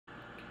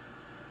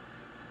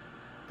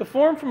The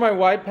form for my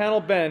wide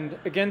panel bend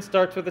again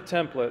starts with a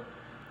template.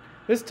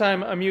 This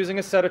time I'm using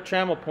a set of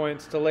trammel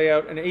points to lay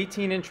out an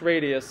 18-inch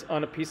radius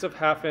on a piece of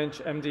 1/2-inch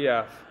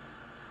MDF.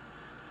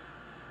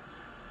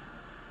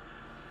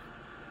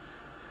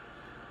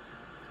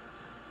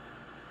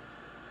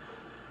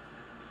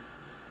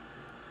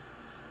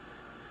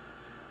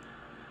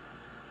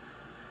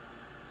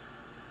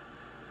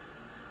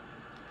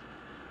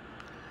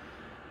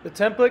 The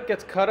template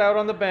gets cut out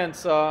on the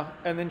bandsaw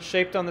and then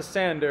shaped on the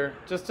sander,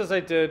 just as I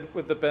did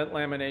with the bent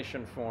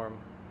lamination form.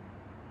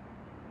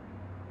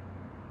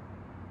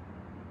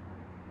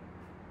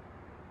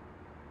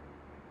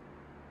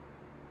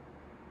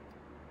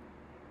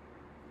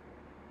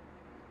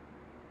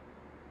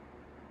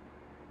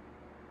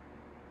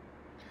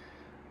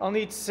 I'll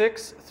need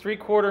 6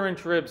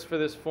 3/4-inch ribs for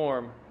this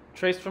form,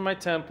 traced from my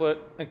template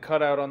and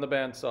cut out on the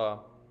bandsaw.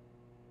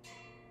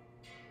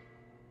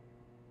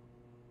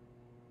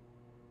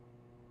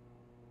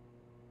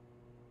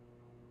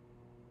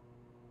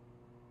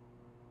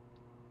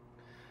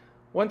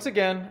 Once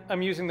again,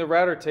 I'm using the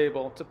router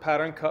table to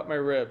pattern cut my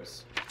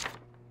ribs.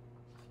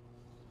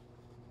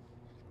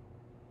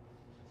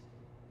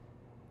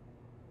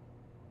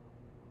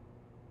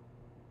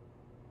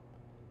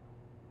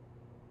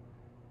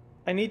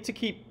 I need to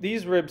keep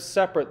these ribs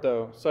separate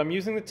though, so I'm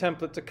using the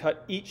template to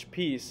cut each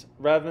piece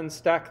rather than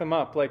stack them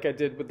up like I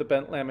did with the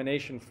bent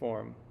lamination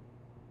form.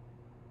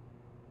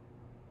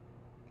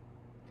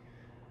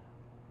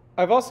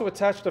 I've also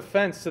attached a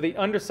fence to the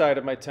underside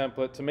of my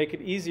template to make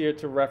it easier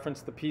to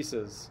reference the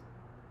pieces.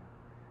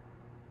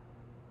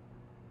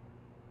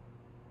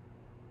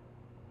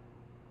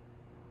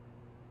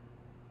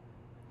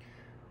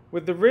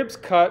 With the ribs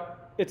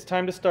cut, it's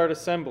time to start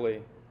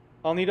assembly.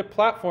 I'll need a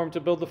platform to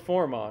build the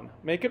form on.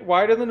 Make it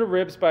wider than the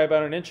ribs by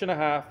about 1.5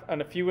 inches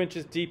and a few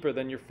inches deeper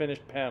than your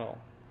finished panel.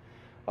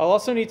 I'll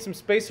also need some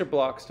spacer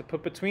blocks to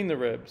put between the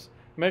ribs.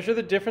 Measure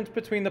the difference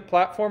between the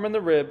platform and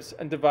the ribs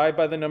and divide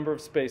by the number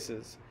of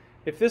spaces.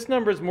 If this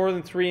number is more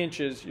than 3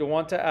 inches, you'll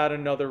want to add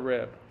another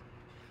rib.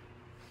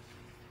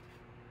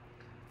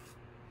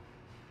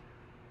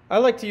 I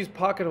like to use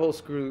pocket hole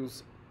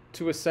screws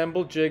to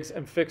assemble jigs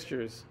and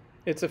fixtures.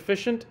 It's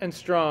efficient and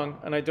strong,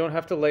 and I don't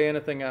have to lay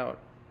anything out.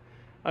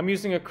 I'm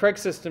using a Craig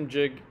system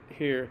jig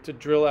here to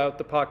drill out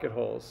the pocket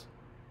holes.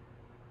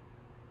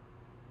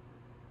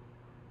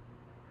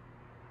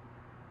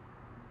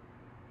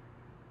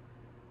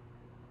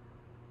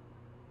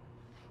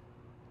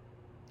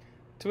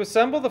 To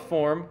assemble the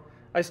form,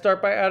 I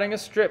start by adding a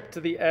strip to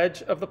the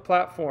edge of the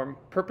platform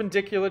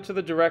perpendicular to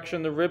the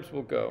direction the ribs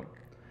will go.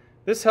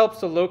 This helps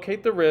to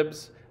locate the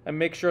ribs and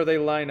make sure they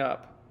line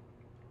up.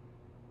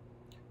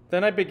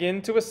 Then I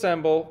begin to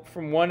assemble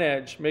from one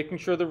edge, making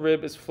sure the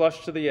rib is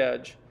flush to the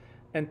edge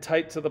and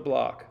tight to the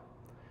block.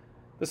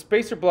 The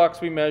spacer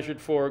blocks we measured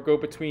for go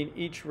between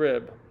each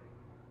rib.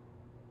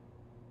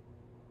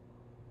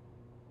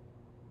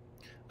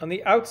 On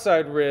the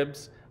outside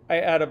ribs, I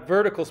add a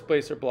vertical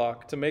spacer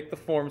block to make the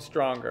form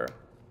stronger.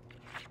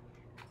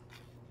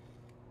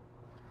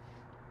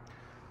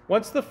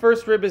 Once the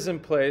first rib is in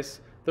place,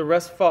 the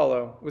rest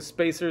follow with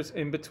spacers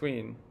in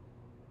between.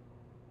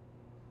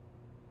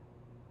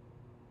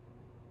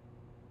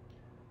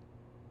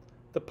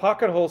 The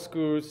pocket hole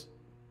screws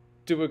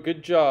do a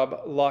good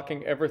job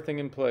locking everything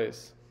in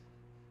place.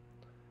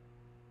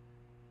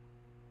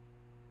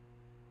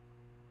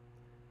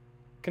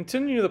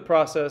 Continue the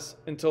process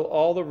until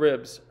all the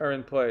ribs are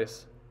in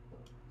place.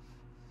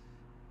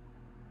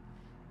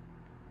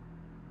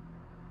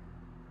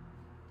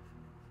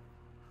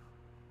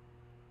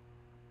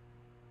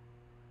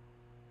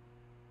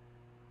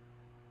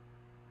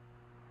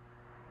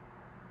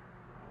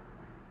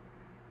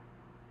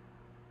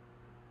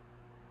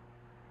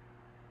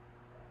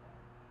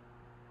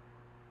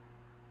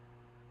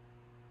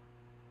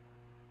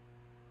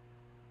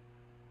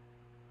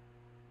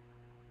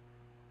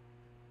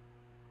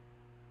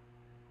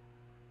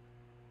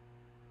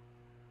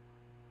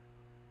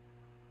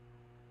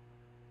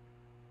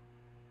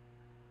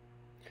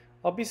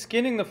 I'll be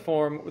skinning the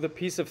form with a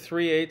piece of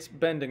 3/8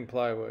 bending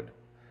plywood.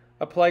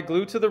 Apply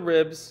glue to the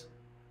ribs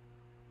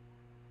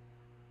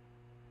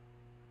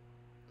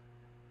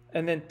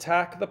and then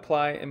tack the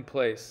ply in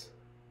place.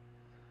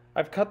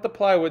 I've cut the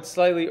plywood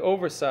slightly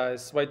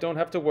oversized so I don't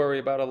have to worry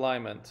about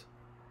alignment.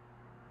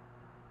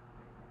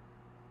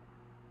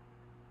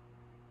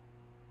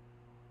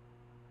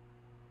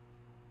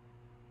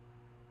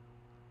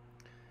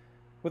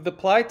 With the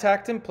ply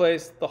tacked in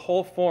place, the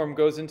whole form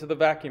goes into the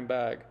vacuum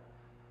bag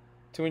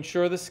to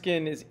ensure the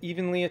skin is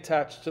evenly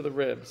attached to the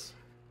ribs.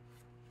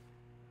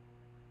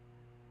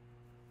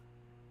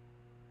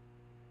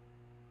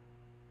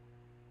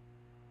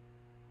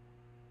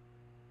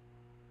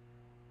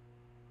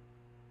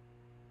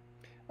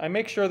 I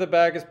make sure the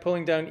bag is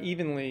pulling down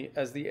evenly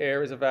as the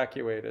air is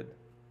evacuated.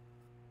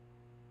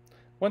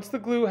 Once the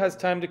glue has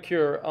time to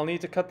cure, I'll need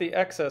to cut the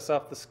excess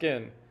off the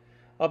skin.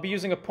 I'll be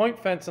using a point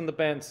fence on the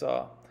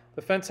bandsaw.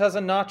 The fence has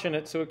a notch in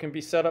it so it can be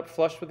set up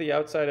flush with the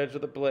outside edge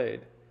of the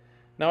blade.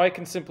 Now I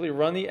can simply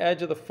run the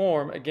edge of the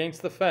form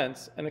against the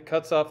fence and it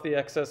cuts off the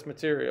excess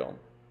material.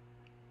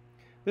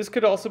 This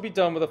could also be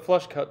done with a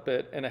flush cut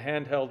bit and a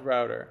handheld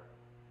router.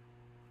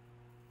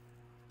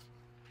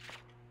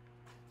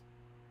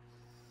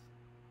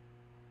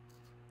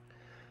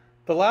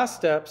 The last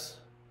steps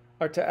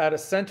are to add a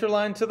center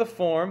line to the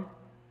form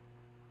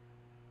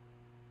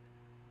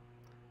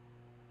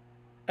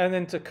and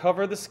then to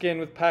cover the skin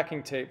with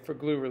packing tape for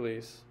glue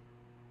release.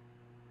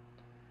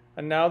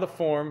 And now the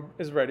form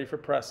is ready for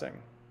pressing.